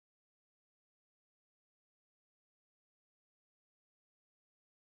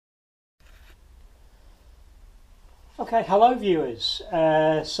Okay, hello viewers.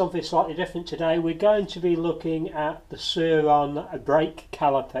 Something slightly different today. We're going to be looking at the Sur-on brake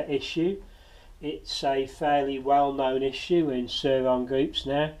caliper issue. It's a fairly well-known issue in Sur-on groups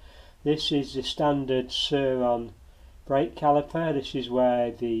now. This is the standard Sur-on brake caliper. This is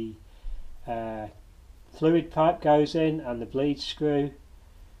where the fluid pipe goes in and the bleed screw.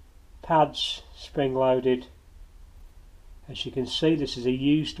 Pads spring-loaded. As you can see, this is a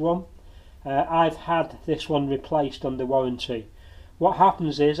used one. I've had this one replaced under warranty. What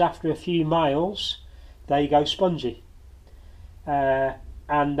happens is after a few miles they go spongy, and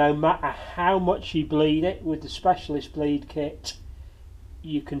no matter how much you bleed it with the specialist bleed kit,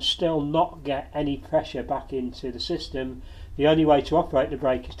 you can still not get any pressure back into the system. The only way to operate the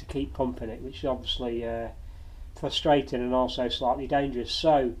brake is to keep pumping it, which is obviously frustrating and also slightly dangerous.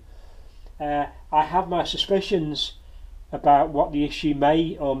 So I have my suspicions about what the issue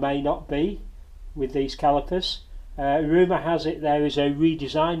may or may not be with these calipers. Rumour has it there is a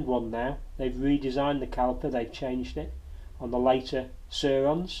redesigned one now. They've redesigned the caliper, they've changed it on the later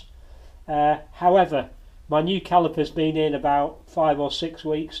Sur-ons. However, my new caliper's been in about 5 or 6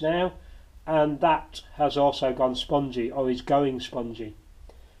 weeks now, and that has also gone spongy, or is going spongy.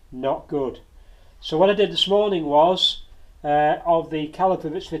 Not good. So what I did this morning was, of the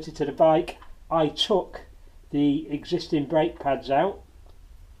caliper that's fitted to the bike, I took the existing brake pads out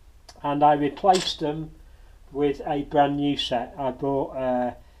and I replaced them with a brand new set. I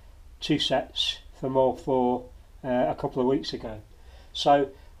bought 2 sets from all 4 a couple of weeks ago. So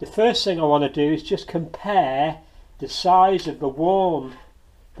the first thing I want to do is just compare the size of the worn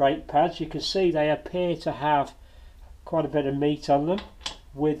brake pads. You can see they appear to have quite a bit of meat on them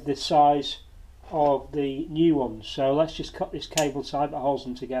with the size of the new ones. So let's just cut this cable tie that holds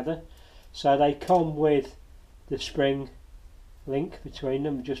them together. So they come with the spring link between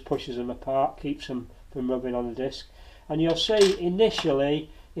them, just pushes them apart, keeps them from rubbing on the disc. And you'll see initially,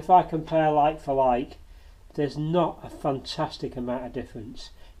 if I compare like for like, there's not a fantastic amount of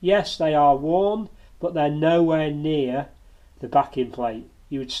difference. Yes, they are worn, but they're nowhere near the backing plate.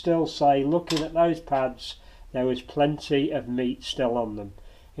 You would still say, looking at those pads, there was plenty of meat still on them.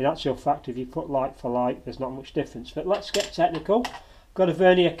 In actual fact, if you put like for like, there's not much difference. But let's get technical. I've got a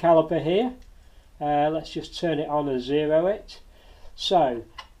vernier caliper here. Let's just turn it on and zero it. So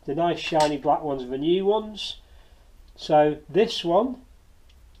the nice shiny black ones are the new ones. So this one,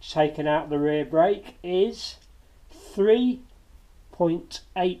 taken out the rear brake, is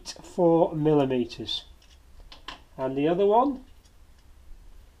 3.84 millimeters, and the other one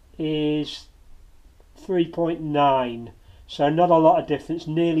is 3.9. So not a lot of difference,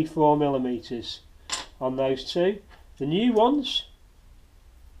 nearly 4 millimeters on those two. The new ones,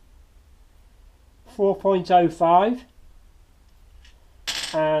 4.05,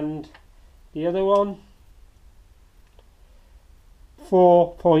 and the other one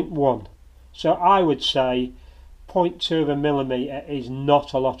 4.1. so I would say 0.2 of a millimetre is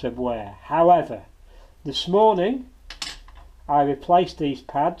not a lot of wear. However, this morning I replaced these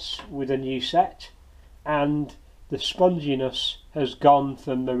pads with a new set and the sponginess has gone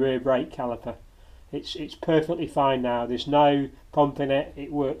from the rear brake caliper. It's perfectly fine now. There's no pumping it,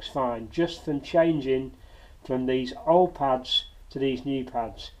 it works fine, just from changing from these old pads to these new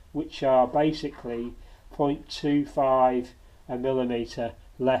pads, which are basically 0.25 a millimetre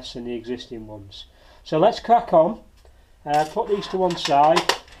less than the existing ones. So let's crack on, put these to one side,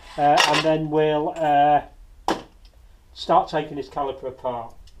 and then we'll start taking this caliper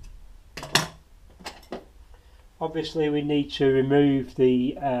apart. Obviously we need to remove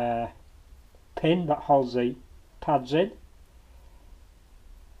the pin that holds the pads in.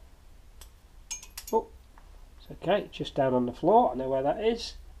 Oh, it's okay, it's just down on the floor, I know where that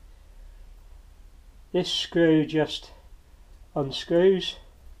is. This screw just unscrews.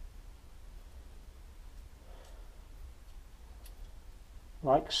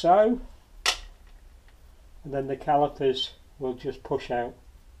 Like so. And then the calipers will just push out.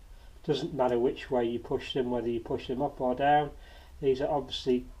 Doesn't matter which way you push them, whether you push them up or down. These are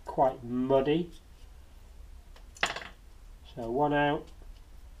obviously quite muddy. So one out.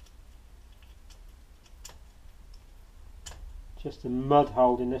 Just the mud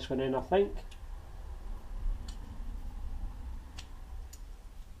holding this one in, I think.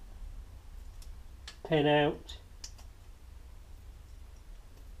 Pin out.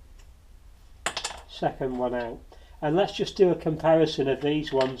 Second one out. And let's just do a comparison of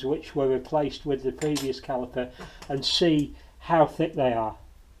these ones which were replaced with the previous caliper and see how thick they are.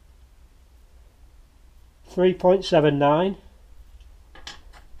 3.79,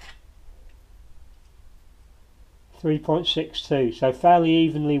 3.62, so fairly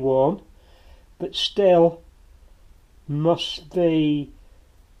evenly worn, but still must be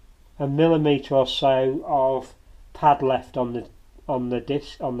a millimetre or so of pad left on the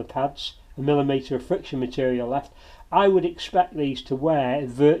disc, on the pads, a millimetre of friction material left. I would expect these to wear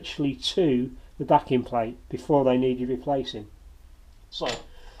virtually to the backing plate before they needed replacing. So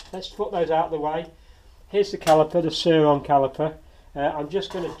let's put those out of the way. Here's the caliper, the Suron caliper. I'm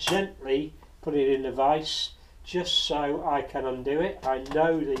just going to gently put it in the vise just so I can undo it. I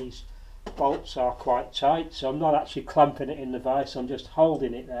know these bolts are quite tight, so I'm not actually clamping it in the vise, I'm just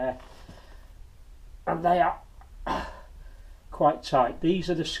holding it there, and they are quite tight.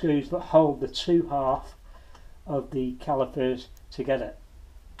 These are the screws that hold the two halves of the calipers together.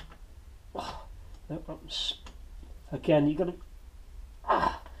 Again, you've got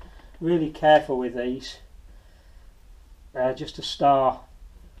to really careful with these. Just a star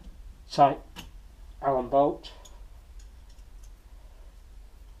type Allen bolt.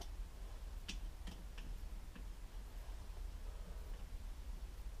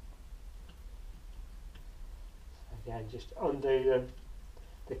 Again, just undo them.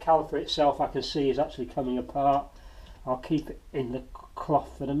 The caliper itself I can see is actually coming apart. I'll keep it in the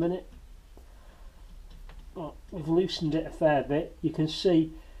cloth for a minute. Well, we've loosened it a fair bit, you can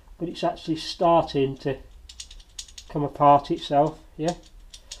see, but it's actually starting to come apart itself. Yeah.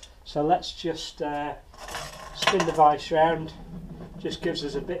 So let's just spin the vise round. Just gives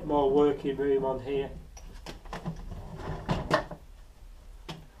us a bit more working room on here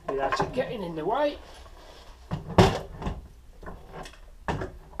without it getting in the way.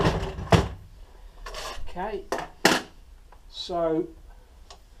 Okay, so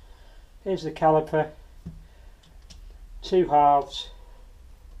here's the caliper, two halves,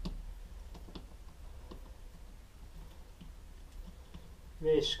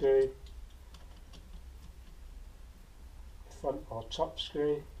 rear screw, front or top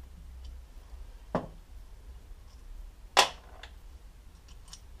screw,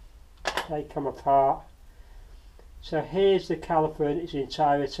 they come apart. So here's the caliper in its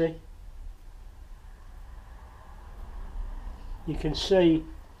entirety. You can see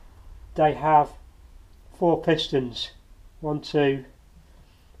they have 4 pistons, 1, 2,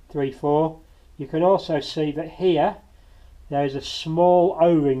 3, 4. You can also see that here there is a small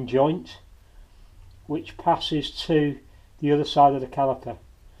O-ring joint which passes to the other side of the caliper.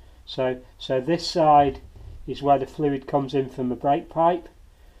 So this side is where the fluid comes in from the brake pipe,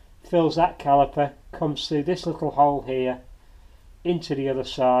 fills that caliper, comes through this little hole here into the other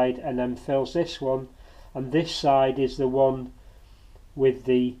side, and then fills this one, and this side is the one with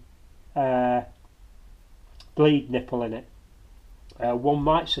the bleed nipple in it. One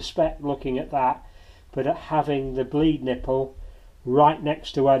might suspect, looking at that, but at having the bleed nipple right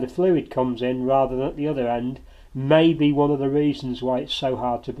next to where the fluid comes in rather than at the other end may be one of the reasons why it's so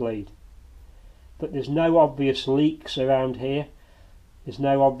hard to bleed. But there's no obvious leaks around here, there's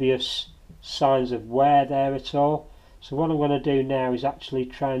no obvious signs of wear there at all. So what I'm going to do now is actually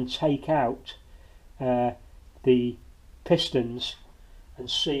try and take out the pistons and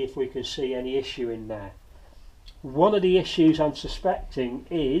see if we can see any issue in there. One of the issues I'm suspecting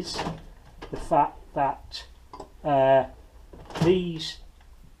is the fact that these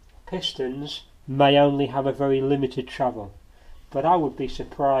pistons may only have a very limited travel, but I would be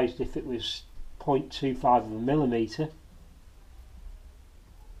surprised if it was 0.25 of a millimetre.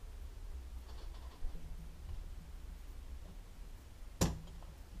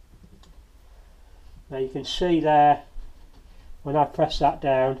 Now you can see there, when I press that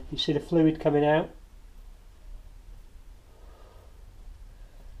down, you see the fluid coming out.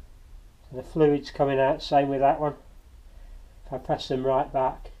 So the fluid's coming out, same with that one. If I press them right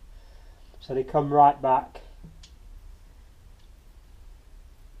back, so they come right back.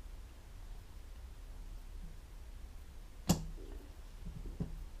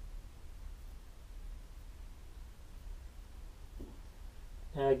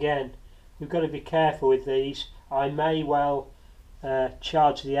 Now again, we've got to be careful with these. I may well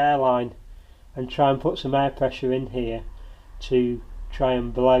charge the airline and try and put some air pressure in here to try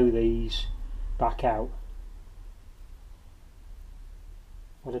and blow these back out.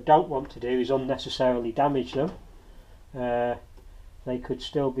 What I don't want to do is unnecessarily damage them. They could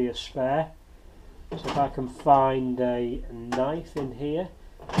still be a spare. So if I can find a knife in here,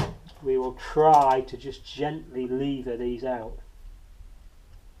 we will try to just gently lever these out.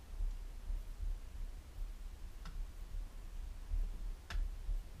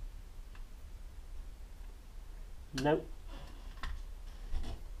 Nope.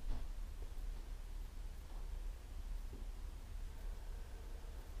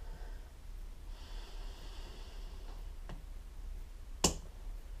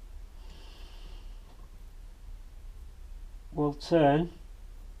 will turn.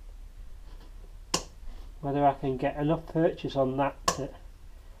 Whether I can get enough purchase on that to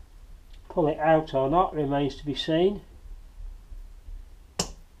pull it out or not remains to be seen.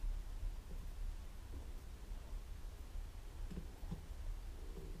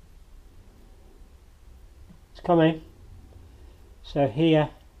 It's coming. So here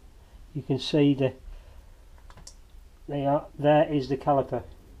you can see there is the caliper,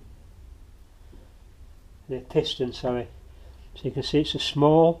 the piston, sorry. So you can see it's a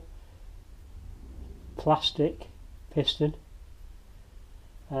small plastic piston.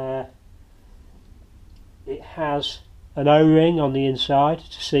 It has an O-ring on the inside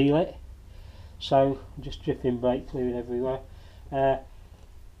to seal it, so I'm just dripping brake fluid everywhere.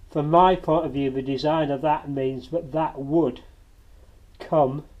 From my point of view, the design of that means that would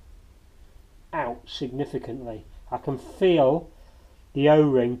come out significantly. I can feel the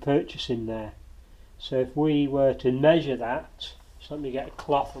O-ring purchasing there. So if we were to measure that, so let me get a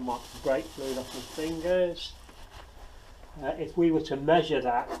cloth and wipe the brake fluid off my fingers. If we were to measure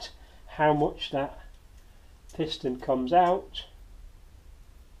that, how much that piston comes out,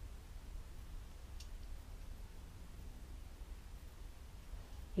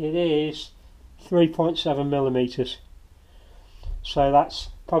 it is 3.7 millimeters. So that's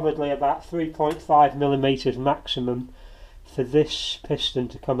probably about 3.5 millimeters maximum for this piston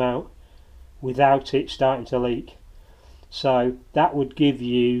to come out without it starting to leak. So that would give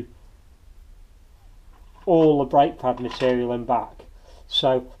you all the brake pad material and back.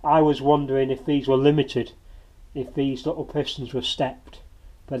 So I was wondering if these were limited, if these little pistons were stepped,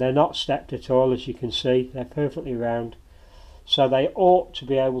 but they're not stepped at all, as you can see. They're perfectly round, so they ought to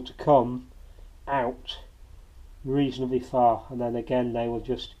be able to come out reasonably far, and then again they will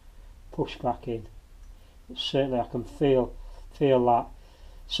just push back in. But certainly I can feel that.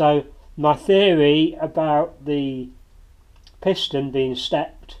 So my theory about the piston being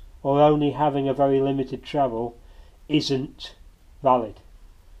stepped or only having a very limited travel isn't valid.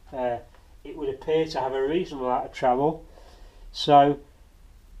 It would appear to have a reasonable amount of travel, so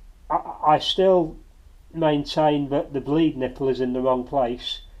I still maintain that the bleed nipple is in the wrong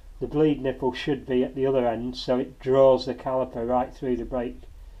place. The bleed nipple should be at the other end, so it draws the caliper right through the brake,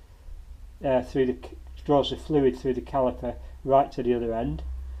 draws the fluid through the caliper right to the other end.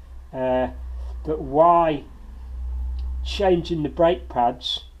 But why changing the brake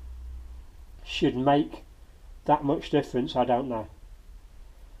pads should make that much difference, I don't know.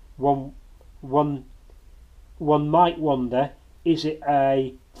 One might wonder, is it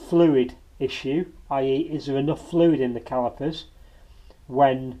a fluid issue, i.e. is there enough fluid in the calipers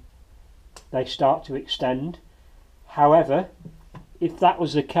when they start to extend? However, if that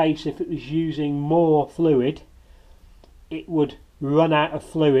was the case, if it was using more fluid, it would run out of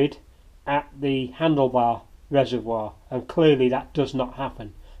fluid at the handlebar reservoir, and clearly that does not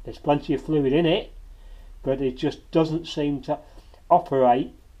happen. There's plenty of fluid in it, but it just doesn't seem to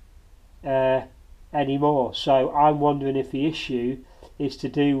operate anymore. So I'm wondering if the issue is to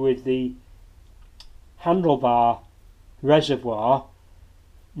do with the handlebar reservoir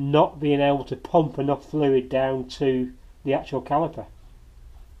not being able to pump enough fluid down to the actual caliper.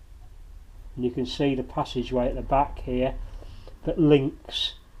 And you can see the passageway at the back here that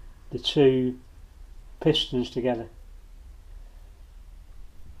links the two pistons together.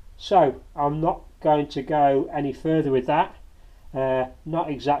 So I'm not going to go any further with that. Not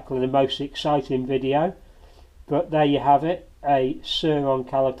exactly the most exciting video, but there you have it, a Sur-on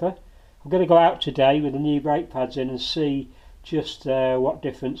caliper. I'm going to go out today with the new brake pads in and see just what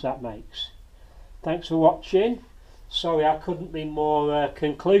difference that makes. Thanks for watching. Sorry I couldn't be more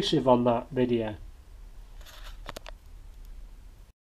conclusive on that video.